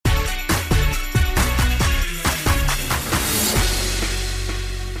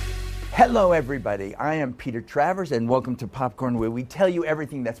Hello, everybody. I am Peter Travers, and welcome to Popcorn, where we tell you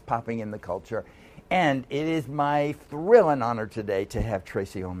everything that's popping in the culture. And it is my thrill and honor today to have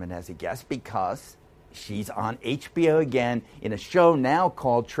Tracey Ullman as a guest because she's on HBO again in a show now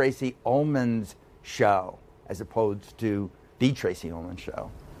called Tracey Ullman's Show, as opposed to The Tracey Ullman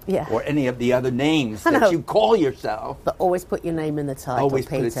Show. Yeah. Or any of the other names that you call yourself. But always put your name in the title, Always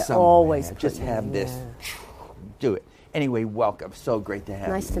Peter. put it somewhere. Always Just have this. Do it. Anyway, welcome. So great to have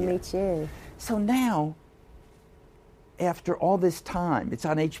you. Nice to meet you. So now, after all this time, it's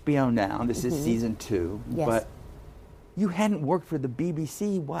on HBO now. This is season 2. Yes. But you hadn't worked for the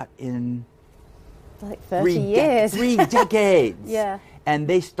BBC, in like 30 years. 3 decades. Yeah. And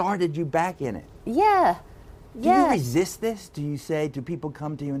they started you back in it. Yeah. Do you resist this? Do people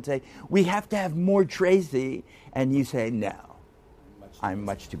come to you and say, we have to have more Tracey? And you say, no, I'm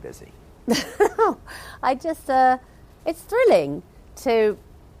much too busy. No, I just, it's thrilling and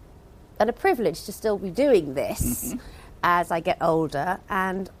a privilege to still be doing this as I get older.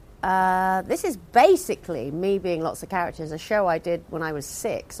 And this is basically me being lots of characters, a show I did when I was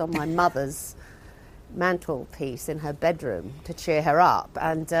 6 on my mother's mantelpiece in her bedroom to cheer her up.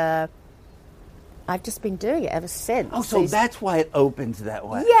 And I've just been doing it ever since. Oh, so that's why it opens that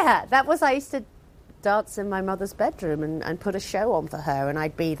way. Yeah, I used to dance in my mother's bedroom and put a show on for her, and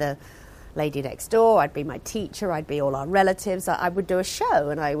I'd be the lady next door, I'd be my teacher, I'd be all our relatives. I would do a show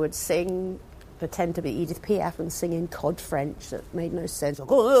and I would pretend to be Edith Piaf and sing in cod French that made no sense.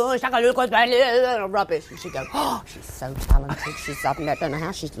 Rubbish. And she'd go, oh, she's so talented. I don't know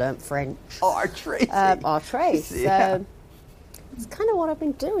how she's learnt French. Our Tracey. Our Tracey. Yeah. It's kind of what I've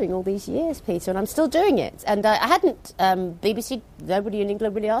been doing all these years, Peter, and I'm still doing it. And I hadn't, BBC, nobody in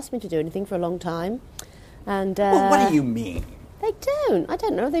England really asked me to do anything for a long time. And well, what do you mean? They don't. I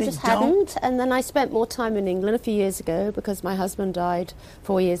don't know. They just hadn't. And then I spent more time in England a few years ago because my husband died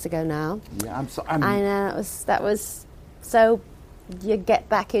 4 years ago now. Yeah, I'm sorry. I know. That was so. You get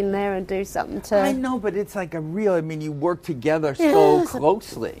back in there and do something to. I know, but it's like you work together so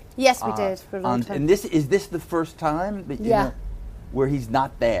closely. Yes, we did for a long time. And is this the first time that where he's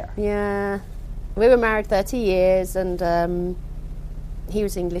not there? Yeah, we were married 30 years, and he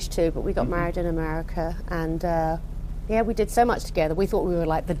was English too, but we got married in America, and. Yeah, we did so much together. We thought we were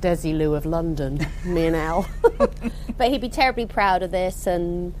like the Desilu of London, me and Al. But he'd be terribly proud of this,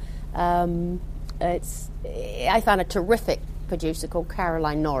 and I found a terrific producer called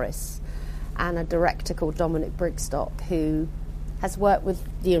Caroline Norris and a director called Dominic Brigstock, who has worked with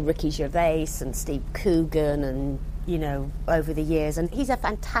Ricky Gervais and Steve Coogan and, over the years. And he's a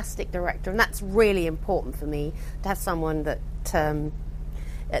fantastic director, and that's really important for me, to have someone that...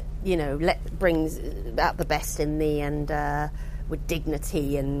 brings out the best in me and with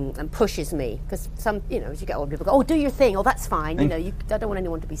dignity and pushes me. Because as you get older, people go, oh, do your thing. Oh, that's fine. I don't want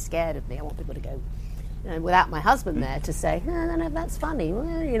anyone to be scared of me. I want people to go, without my husband there to say, no, that's funny.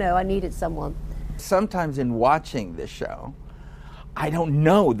 Well, I needed someone. Sometimes in watching this show, I don't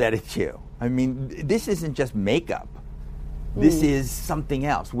know that it's you. I mean, this isn't just makeup. This is something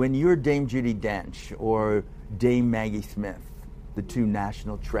else. When you're Dame Judi Dench or Dame Maggie Smith, the 2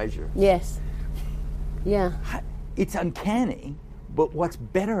 national treasures. Yes. Yeah. It's uncanny, but what's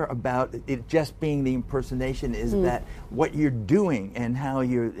better about it just being the impersonation is that what you're doing and how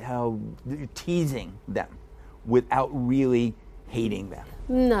you're teasing them without really hating them.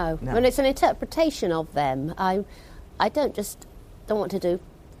 No. When it's an interpretation of them, I don't want to do.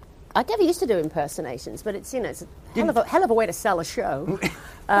 I never used to do impersonations, but it's it's a hell of a way to sell a show.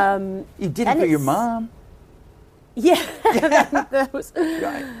 You did it for your mom. Yeah,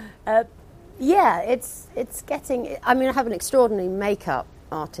 Right. It's getting. I mean, I have an extraordinary makeup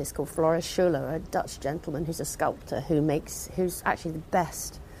artist called Floris Schuler, a Dutch gentleman who's a sculptor who's actually the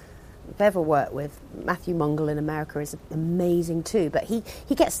best I've ever worked with. Matthew Mungle in America is amazing too, but he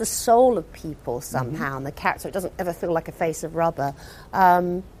gets the soul of people somehow, and the character. It doesn't ever feel like a face of rubber.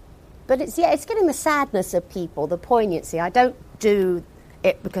 But it's getting the sadness of people, the poignancy. I don't do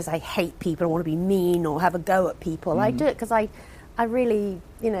it because I hate people, I want to be mean or have a go at people. I do it because I really,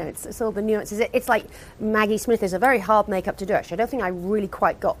 it's all the nuances. It's like Maggie Smith is a very hard makeup to do, actually. I don't think I really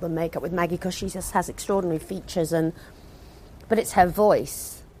quite got the makeup with Maggie because she just has extraordinary features, but it's her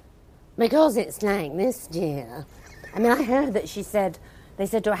voice. Because it's like this, dear. I mean, I heard that they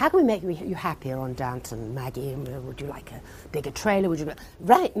said to her, how can we make you happier on Downton, Maggie? Would you like a bigger trailer? Would you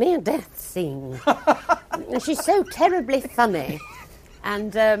write me a death scene? And she's so terribly funny.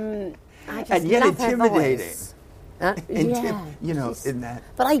 And I just yet love intimidating. Her voice. In that.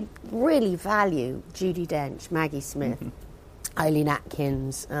 But I really value Judi Dench, Maggie Smith, Eileen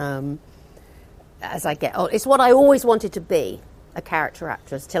Atkins. As I get old, it's what I always wanted to be. a character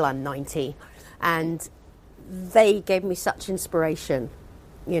actress till I'm 90, and they gave me such inspiration.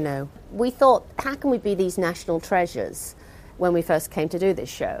 You know, we thought, how can we be these national treasures? When we first came to do this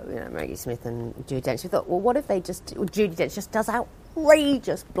show, you know, Maggie Smith and Judi Dench, we thought, well, what if Judi Dench just does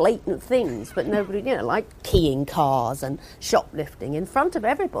outrageous, blatant things, but nobody, you know, like keying cars and shoplifting in front of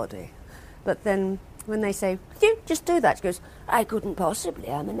everybody. But then when they say, you just do that, she goes, I couldn't possibly,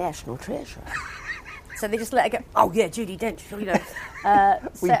 I'm a national treasure. So they just let her go, oh yeah, Judi Dench, you know.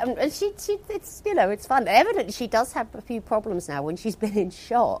 And she, it's, you know, it's fun. Evidently she does have a few problems now when she's been in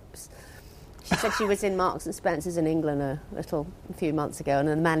shops. She said she was in Marks and Spencer's in England a few months ago, and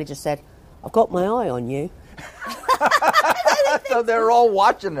the manager said, I've got my eye on you. So they're all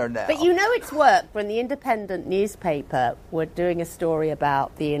watching her now. But you know it's worked when the Independent newspaper were doing a story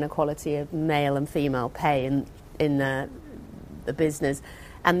about the inequality of male and female pay in the business,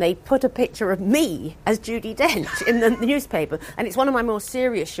 and they put a picture of me as Judi Dench in the newspaper, and it's one of my more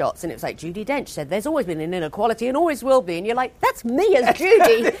serious shots, and it was like, Judi Dench said, there's always been an inequality and always will be, and you're like, that's me as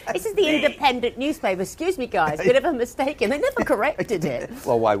Judy. This is the Independent newspaper. Excuse me, guys, bit of a mistake, and they never corrected it.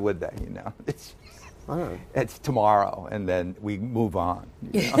 Well, why would they, you know? It's tomorrow, and then we move on.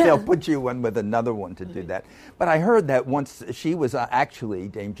 You know? They'll put you in with another one to do that. But I heard that once she was actually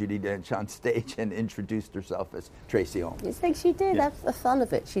Dame Judi Dench on stage and introduced herself as Tracey Ullman. You think she did? Yeah. That's the fun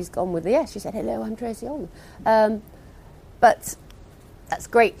of it. She's gone with she said, hello, I'm Tracey Ullman. But that's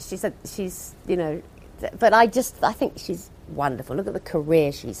great. She said she's, you know, but I think she's wonderful. Look at the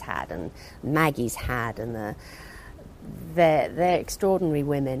career she's had and Maggie's had, and they're extraordinary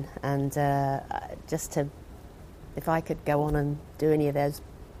women, and if I could go on and do any of those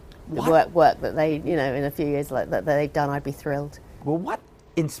work that they, you know, in a few years like that they've done, I'd be thrilled. Well, what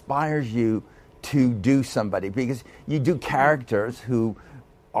inspires you to do somebody? Because you do characters who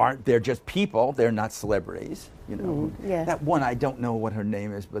they're just people, they're not celebrities, you know. Yeah. That one, I don't know what her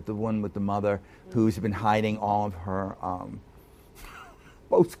name is, but the one with the mother who's been hiding all of her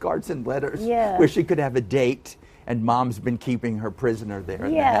postcards and letters where she could have a date. And Mom's been keeping her prisoner there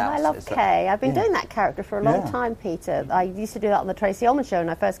in the house. Yeah, I love Kay. I've been doing that character for a long time, Peter. I used to do that on the Tracey Ullman show when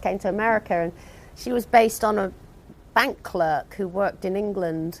I first came to America, and she was based on a bank clerk who worked in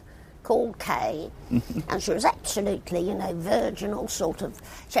England called Kay, and she was absolutely, you know, virginal, sort of.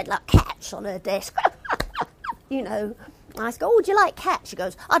 She had like cats on her desk, you know. And I said, oh, would you like cats? She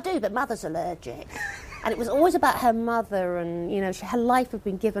goes, I do, but Mother's allergic. And it was always about her mother, and, you know, her life had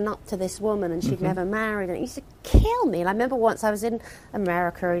been given up to this woman, and she'd never married, and it used to kill me. And I remember once I was in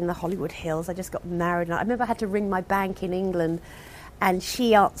America in the Hollywood Hills. I just got married, and I remember I had to ring my bank in England, and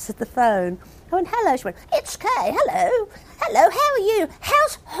she answered the phone. I went, hello. She went, it's Kay. Hello. Hello, how are you?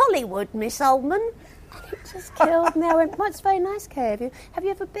 How's Hollywood, Miss Ullman? And it just killed me. I went, well, it's very nice, Kay. Have you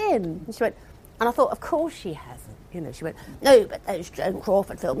ever been? And she went, and I thought, of course she hasn't. You know, she went, no, but those Joan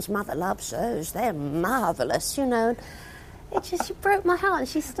Crawford films, Mother loves those. They're marvellous, you know. She broke my heart, and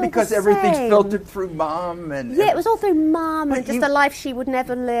she's still because the everything's same. filtered through Mom. It was all through Mom, and just a life she would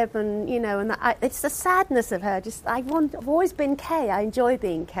never live, and, you know, and it's the sadness of her. I've always been Kay. I enjoy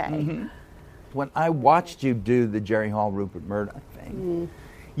being Kay. Mm-hmm. When I watched you do the Jerry Hall, Rupert Murdoch thing,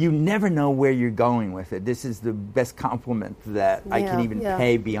 you never know where you're going with it. This is the best compliment that I can even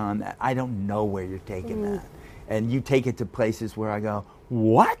pay beyond that. I don't know where you're taking that. And you take it to places where I go,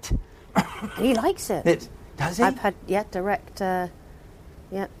 what? He likes it. Does he? I've had,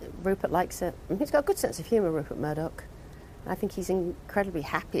 Rupert likes it. And he's got a good sense of humour, Rupert Murdoch. I think he's incredibly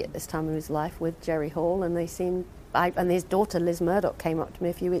happy at this time of his life with Jerry Hall, and and his daughter Liz Murdoch came up to me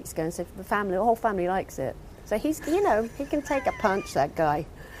a few weeks ago and said the whole family likes it. So he's, you know, he can take a punch, that guy.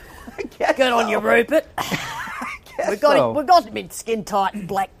 Good on you, Rupert. We've got him in skin-tight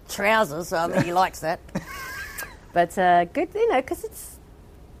black trousers, so I think he likes that. But good, you know, because it's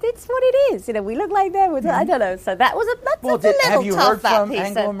what it is. You know, we look like that. I don't know. So that's a little tough. Have you heard from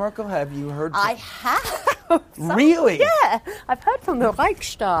Angela Merkel? Have you heard? I have. Really? Yeah, I've heard from the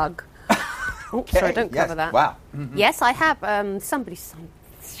Reichstag. Okay. Sorry, don't cover that. Wow. Mm-hmm. Yes, I have. Some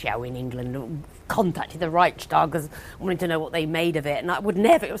show in England contacted the Reichstag because wanting to know what they made of it, and I would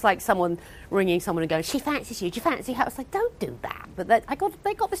never. It was like someone ringing someone and going, "She fancies you. Do you fancy her?" I was like, "Don't do that." But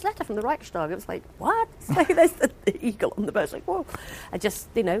they got this letter from the Reichstag. It was like, "What?" It's like, there's the eagle on the boat. Like, whoa! I just,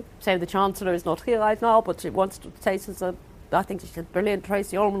 you know, so the Chancellor is not here right now, but she wants to taste as a. I think she's a brilliant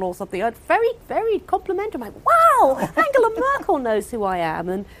Tracey Ullman or something. I'm very, very complimentary. I'm like, wow, Angela Merkel knows who I am,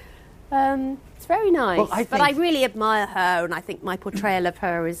 and it's very nice. Well, I really admire her, and I think my portrayal of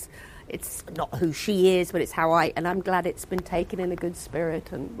her is. It's not who she is, but it's how and I'm glad it's been taken in a good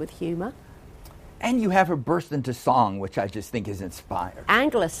spirit and with humour. And you have her burst into song, which I just think is inspired.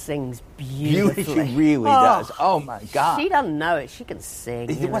 Angela sings beautifully. She really does. Oh, my God. She doesn't know it. She can sing.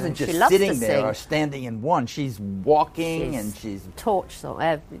 It wasn't just she loves sitting to there sing. or standing in one. She's walking and she's... torch song.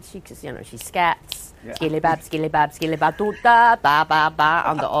 She scats. Yeah. Skillibab, do da ba ba ba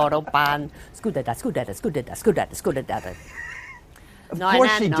on the autobahn. Scudada, scudada, scudada, scudada, scudada. Of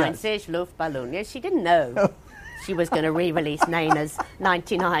course she does. 99 Luftballon. Yes, she didn't know she was going to re-release Nana's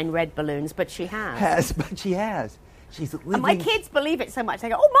 99 red balloons, but she has. But she has. She's living... And my kids believe it so much. They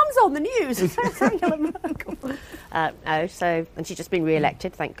go, "Oh, Mum's on the news." It's Angela Merkel. And she's just been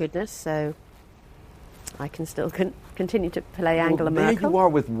re-elected, thank goodness. So I can still continue to play Angela Merkel. There you are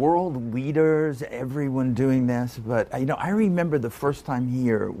with world leaders, everyone doing this. But I remember the first time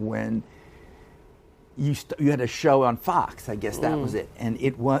here when you had a show on Fox. I guess that was it, and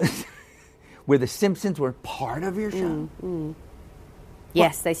it was where the Simpsons were part of your show.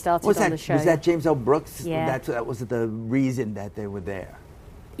 Yes, they started on the show. Was that James L. Brooks? Yeah. That was the reason that they were there.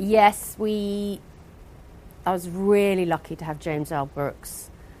 Yes, I was really lucky to have James L. Brooks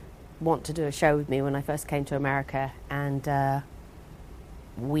want to do a show with me when I first came to America, and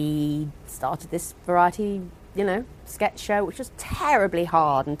we started this variety, sketch show, which was terribly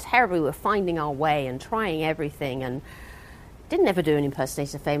hard and terribly. We were finding our way and trying everything, and didn't ever do an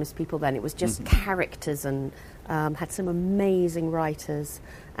impersonation of famous people then. It was just characters, and had some amazing writers,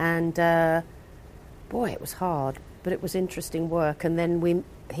 and boy, it was hard, but it was interesting work. And then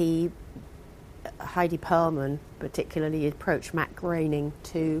Heidi Perlman particularly approached Matt Groening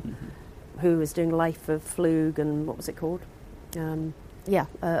who was doing Life of Flug and what was it called?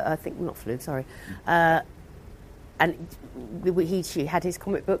 I think not Flug, sorry. And she had his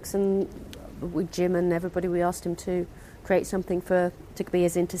comic books, and with Jim and everybody, we asked him to create something to be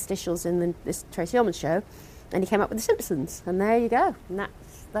as interstitials in this Tracey Ullman show, and he came up with The Simpsons, and there you go. And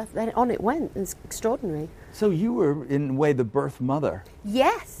then on it went. It's extraordinary. So you were, in a way, the birth mother.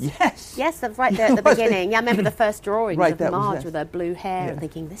 Yes. Yes. Yes, that's right there at the beginning. Yeah, I remember the first drawings of Marge with her blue hair, and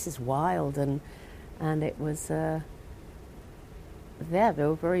thinking, this is wild. And it was, there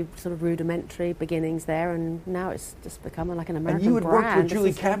were very sort of rudimentary beginnings there, and now it's just become like an American brand. And you had worked with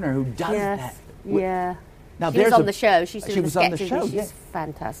Julie Kavner, who does that. Yeah. Now, she was on the show. She was on the show. She's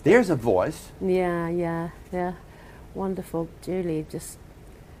fantastic. There's a voice. Yeah. Wonderful. Julie,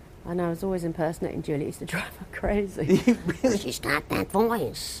 I know, I was always impersonating Julie. It used to drive her crazy. She's got that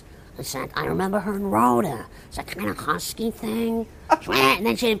voice. I remember her in Rhoda. It's that kind of husky thing. And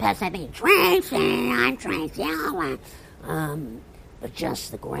then she'd impersonate me. Tracey, I'm Tracey Ullman. But just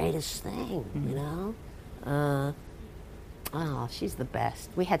the greatest thing, Oh, she's the best.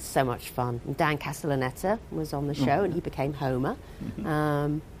 We had so much fun. And Dan Castellaneta was on the show, and he became Homer.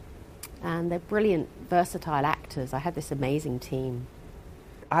 And they're brilliant, versatile actors. I had this amazing team.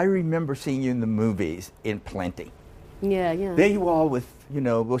 I remember seeing you in the movies in plenty. Yeah. There you are with,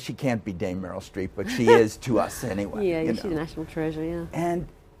 well, she can't be Dame Meryl Streep, but she is to us anyway. Yeah, she's a national treasure, yeah. And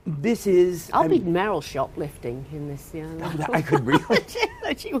this is... I'll be Meryl shoplifting in this, I could really...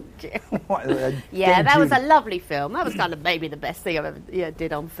 She would kill. That was a lovely film. That was kind of maybe the best thing I've ever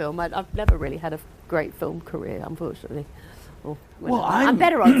did on film. I've never really had a great film career, unfortunately. I'm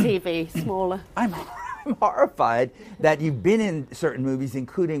better on TV, smaller. I'm horrified that you've been in certain movies,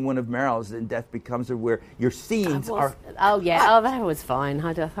 including one of Meryl's in Death Becomes Her, where your scenes are... Oh, yeah. Oh, that was fine.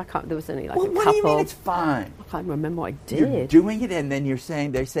 I can't... There was only a couple. What do you mean it's fine? I can't remember what I did. You're doing it, and then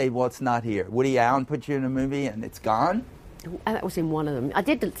they say, well, it's not here. Woody Allen put you in a movie, and it's gone? And that was in one of them. I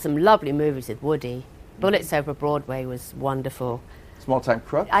did some lovely movies with Woody. Bullets Over Broadway was wonderful. Small Time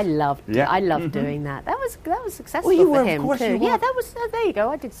Crook? I loved doing that. That was successful for him too. Yeah, that was there you go.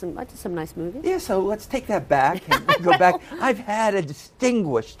 I did some nice movies. Yeah, so let's take that back and go back. I've had a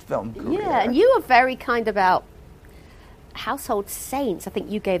distinguished film career. Yeah, and you were very kind about Household Saints. I think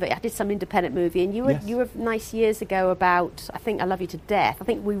you gave it. I did some independent movie, and you were nice years ago about I think I Love You to Death. I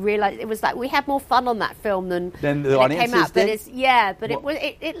think we realised it was like we had more fun on that film than the audiences it came out. did? But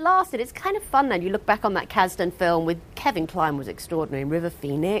it lasted. It's kind of fun now. You look back on that Kasdan film with Kevin Kline was extraordinary, and River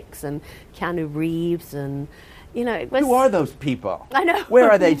Phoenix and Keanu Reeves, and it was. Who are those people? I know. Where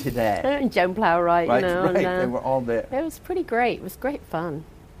are they today? And Joan Plowright. Right, and, they were all there. It was pretty great. It was great fun.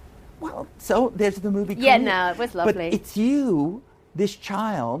 Well, so there's the movie. Yeah, no, it was lovely. But it's you, this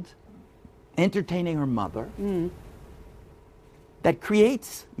child, entertaining her mother, that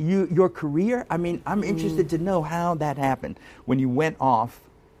creates your career. I mean, I'm interested to know how that happened when you went off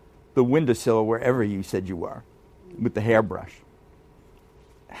the windowsill or wherever you said you were with the hairbrush.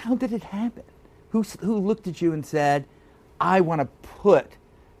 How did it happen? Who looked at you and said, I want to put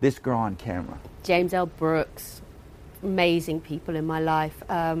this girl on camera? James L. Brooks, amazing people in my life.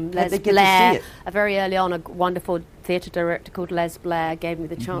 they Les get to see Blair, it? very early on, a wonderful theatre director called Les Blair gave me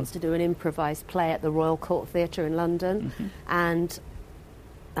the chance to do an improvised play at the Royal Court Theatre in London. And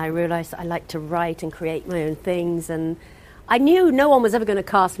I realised I like to write and create my own things. And I knew no one was ever going to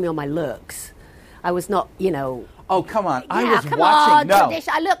cast me on my looks. I was not, you know... Oh, come on. I Yeah, was come watching. on, No.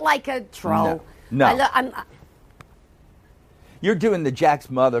 tradition. I look like a troll. No. I'm, You're doing the Jack's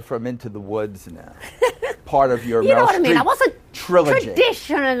mother from Into the Woods now. Part of your you know Meryl what I mean? I Streep wasn't trilogy.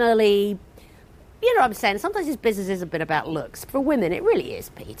 traditionally... You know what I'm saying? Sometimes this business is a bit about looks. For women, it really is,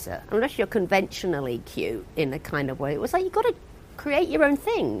 Peter. Unless you're conventionally cute in a kind of way. It was like, you've got to create your own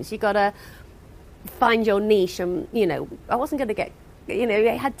things. You've got to find your niche. And, you know, I wasn't going to get... You know,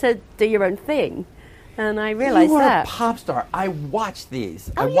 you had to do your own thing. And I realised you were that. a pop star. I watched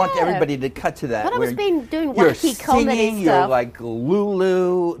these. Oh, I want yeah. everybody to cut to that. But I was where doing you're wacky comedy singing, You're stuff. like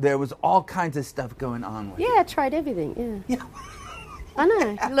Lulu. There was all kinds of stuff going on with Yeah, I tried everything, you. I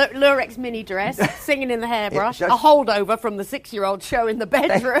know. Lurex mini dress, singing in the hairbrush, Yeah, a holdover from the 6-year-old show in the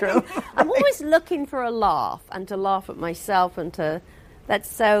bedroom. I'm always looking for a laugh and to laugh at myself and to... That's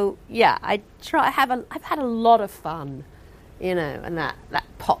so... Yeah, I've had a lot of fun, you know, and that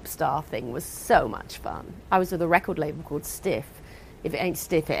pop star thing was so much fun. I was with a record label called Stiff. If it ain't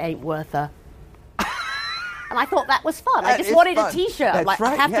stiff, it ain't worth a... And I thought that was fun. I That just is wanted fun. a T-shirt. That's Like,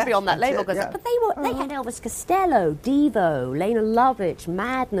 right, I have yes, to be on that that's label. it, yeah. But they had Elvis Costello, Devo, Lena Lovitch,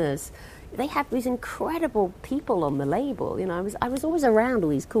 Madness. They had these incredible people on the label. You know, I was always around all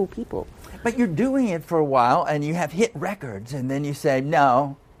these cool people. But you're doing it for a while, and you have hit records, and then you say,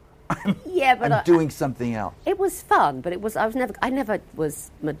 no, Yeah, but I'm doing something else. it was fun. But I never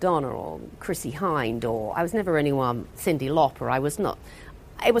was Madonna or Chrissy Hind, or I was never anyone Cyndi Lauper. I was not.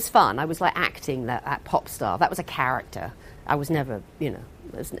 It was fun. I was like acting that pop star. That was a character. I was never, you know,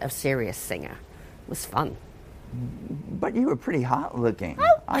 a serious singer. It was fun. But you were pretty hot looking.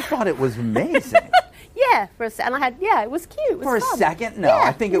 I thought it was amazing. Yeah, and I had, it was cute. It was For a fun. second? No,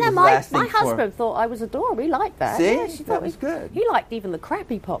 I think it was lasting my for... husband thought I was adorable. He liked that. See? Yeah, That was good. He liked even the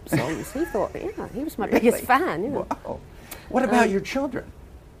crappy pop songs. He thought, he was my biggest fan. You know. Wow. What about your children?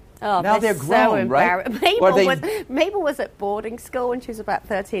 Oh, Now they're grown, right? Mabel was at boarding school when she was about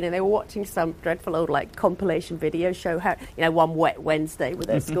 13, and they were watching some dreadful old compilation video show. How one wet Wednesday with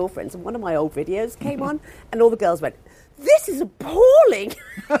their school friends, and one of my old videos came on, and all the girls went, "This is appalling,"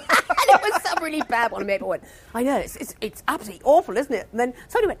 and it was some really bad one. And Mabel went, "I know, it's absolutely awful, isn't it?" And then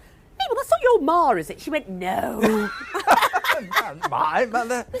somebody went, "Mabel, that's not your ma, is it?" She went, "No." Not my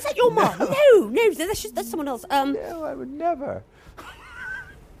mother. Is that your ma? No, that's someone else. No, I would never.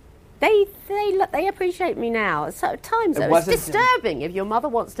 They appreciate me now. So at times, though, it's disturbing if your mother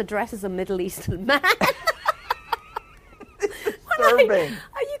wants to dress as a Middle Eastern man. Disturbing.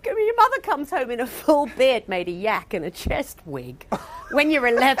 Your mother comes home in a full beard, made a yak and a chest wig. When you're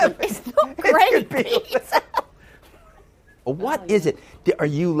 11, it's not great. What is it? Are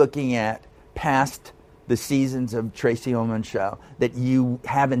you looking at past the seasons of Tracey Ullman show that you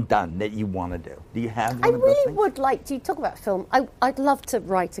haven't done that you want to do? Do you have one I of those really things? would like to talk about film. I'd love to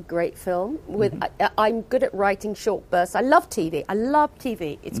write a great film. I'm good at writing short bursts. I love TV.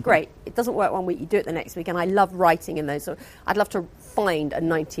 It's great. It doesn't work one week, you do it the next week, and I love writing in those. So I'd love to find a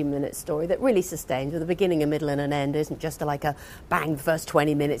 90-minute story that really sustains with a beginning, a middle, and an end. It isn't just like a bang, the first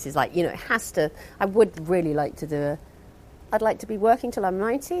 20 minutes is like, it has to. I would really like to do I'd like to be working till I'm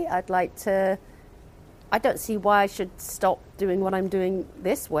 90. I don't see why I should stop doing what I'm doing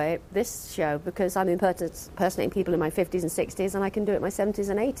this show, because I'm impersonating people in my 50s and 60s, and I can do it in my 70s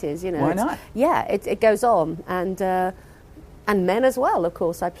and 80s. Why not? Yeah, it goes on, and men as well. Of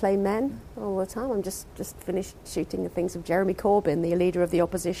course, I play men all the time. I'm just finished shooting the things of Jeremy Corbyn, the leader of the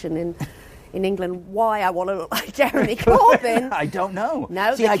opposition in England. Why I want to look like Jeremy Corbyn? I don't know.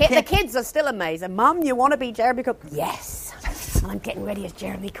 No, See, the kids are still amazed. Mum, you want to be Jeremy Corbyn? Yes. I'm getting ready as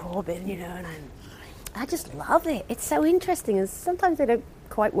Jeremy Corbyn, and I just love it. It's so interesting, and sometimes they don't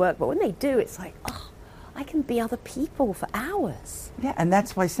quite work, but when they do, it's like, I can be other people for hours. Yeah, and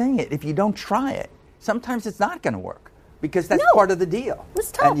that's why saying it. If you don't try it, sometimes it's not going to work, because that's part of the deal. It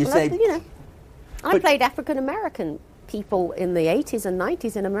was tough. And you say, I played African American people in the 80s and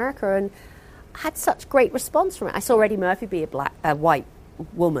 90s in America, and had such great response from it. I saw Eddie Murphy be a white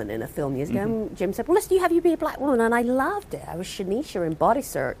woman in a film years ago, and Jim said, "Well, let's have you be a black woman," and I loved it. I was Shanisha in Body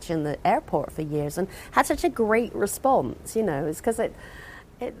Search in the airport for years, and had such a great response. It's because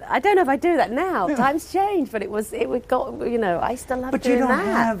I don't know if I do that now. Times change, but it got, you know, I still love But doing you don't that.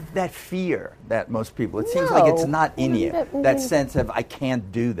 have that fear that most people, it seems like it's not in you, that sense of, I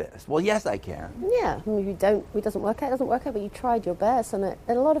can't do this. Well, yes, I can. Yeah, I mean, it doesn't work out, but you tried your best, and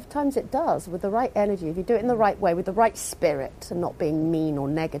a lot of times it does, with the right energy. If you do it in the right way, with the right spirit, and not being mean or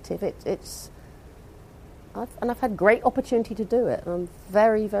negative, I've had great opportunity to do it, and I'm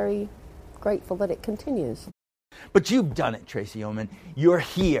very, very grateful that it continues. But you've done it, Tracey Ullman. You're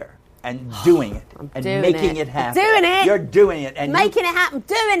here and doing it and making it happen. Doing it. You're doing it. And making it happen.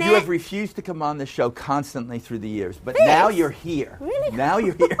 Doing it. You have refused to come on the show constantly through the years, but now you're here. Really? Now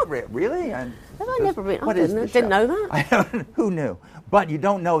you're here. Really? Have I never been? What I is the didn't know show? that. Who knew? But you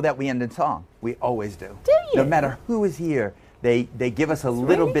don't know that we end in song. We always do. Do you? No matter who is here, they give us a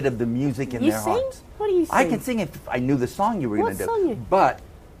little bit of the music in You their sing? hearts. What do you sing? I can sing if I knew the song you were going to do. What song But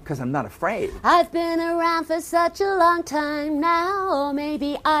because I'm not afraid. I've been around for such a long time now, or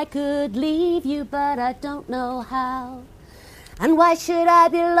maybe I could leave you, but I don't know how. And why should I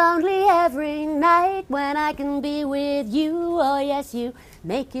be lonely every night when I can be with you? Oh yes, you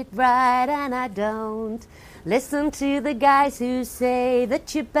make it right, and I don't listen to the guys who say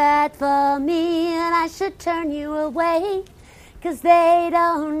that you're bad for me and I should turn you away, 'cause they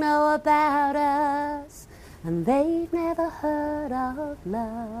don't know about us and they've never heard of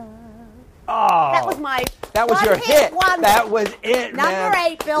love. Oh, That was my that was one your hit. wonder. That was it, Number man.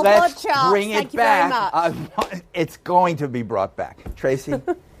 8 Billboard Let's charts. bring it Thank you very back. much. It's going to be brought back. Tracey, you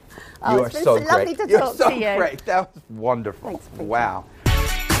are it's been so so lovely great. to You're talk so to you. great. That was wonderful. Thanks, Peter. Wow.